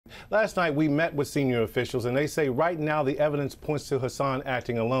Last night, we met with senior officials, and they say right now the evidence points to Hassan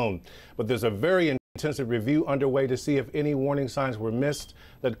acting alone. But there's a very intensive review underway to see if any warning signs were missed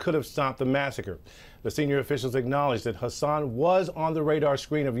that could have stopped the massacre. The senior officials acknowledged that Hassan was on the radar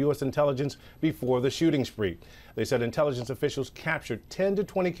screen of U.S. intelligence before the shooting spree. They said intelligence officials captured 10 to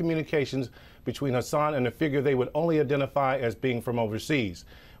 20 communications between Hassan and a figure they would only identify as being from overseas.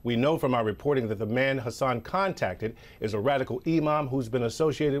 We know from our reporting that the man Hassan contacted is a radical imam who's been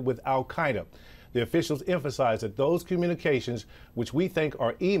associated with al-Qaeda. The officials emphasized that those communications, which we think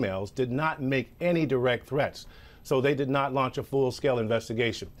are emails, did not make any direct threats. So they did not launch a full-scale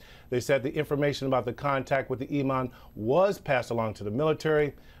investigation. They said the information about the contact with the imam was passed along to the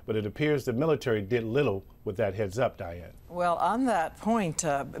military, but it appears the military did little with that heads up, Diane. Well, on that point,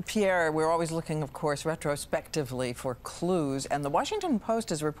 Pierre, we're always looking, of course, retrospectively for clues. And the Washington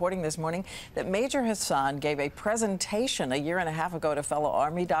Post is reporting this morning that Major Hassan gave a presentation a year and a half ago to fellow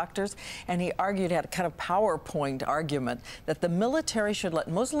Army doctors, and he argued, had a kind of PowerPoint argument, that the military should let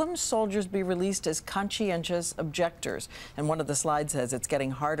Muslim soldiers be released as conscientious objectors. And one of the slides says it's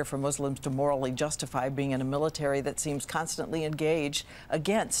getting harder for Muslims to morally justify being in a military that seems constantly engaged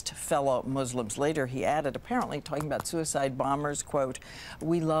against fellow Muslims. Later, he added, apparently talking about suicide bombers, quote,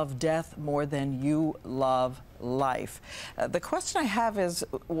 "We love death more than you love life." The question I have is,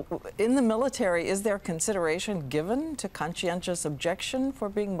 in the military, is there consideration given to conscientious objection for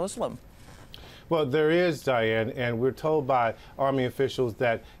being Muslim? Well, there is, Diane, and we're told by Army officials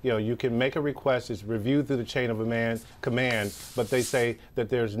that, you can make a request, it's reviewed through the chain of command, but they say that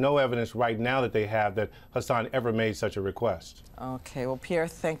there's no evidence right now that they have that Hassan ever made such a request. Okay, well, Pierre,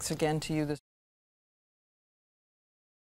 thanks again to you this